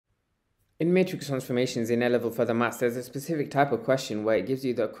In matrix transformations in A-level further maths, there's a specific type of question where it gives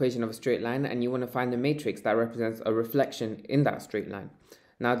you the equation of a straight line and you want to find the matrix that represents a reflection in that straight line.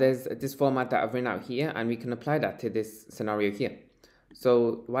 Now there's this format that I've written out here and we can apply that to this scenario here.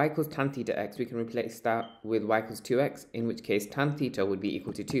 So y equals tan theta x, we can replace that with y equals 2x, in which case tan theta would be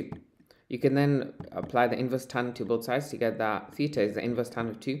equal to 2. You can then apply the inverse tan to both sides to get that theta is the inverse tan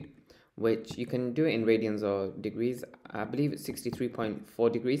of 2, which you can do it in radians or degrees. I believe it's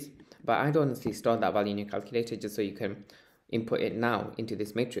 63.4 degrees, but I'd honestly store that value in your calculator just so you can input it now into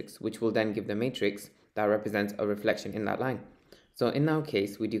this matrix, which will then give the matrix that represents a reflection in that line. So in our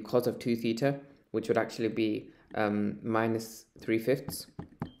case, we do cos of 2 theta, which would actually be minus 3/5.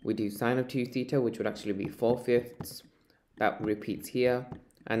 We do sine of 2 theta, which would actually be 4/5. That repeats here.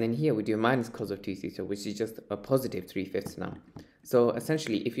 And then here we do minus cos of 2 theta, which is just a positive 3/5 now. So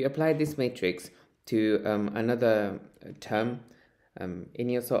essentially, if you apply this matrix to another term in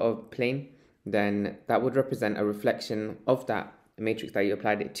your sort of plane, then that would represent a reflection of that matrix that you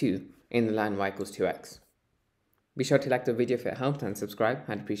applied it to in the line y equals 2x. Be sure to like the video if it helped and subscribe.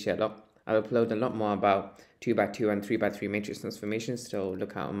 I'd appreciate a lot. I'll upload a lot more about 2x2 and 3x3 matrix transformations, so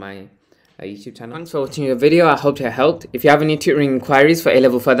look out on my YouTube channel. Thanks for watching your video. I hope it helped. If you have any tutoring inquiries for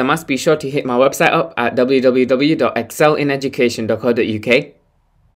A-level further maths, be sure to hit my website up at www.excellineducation.co.uk.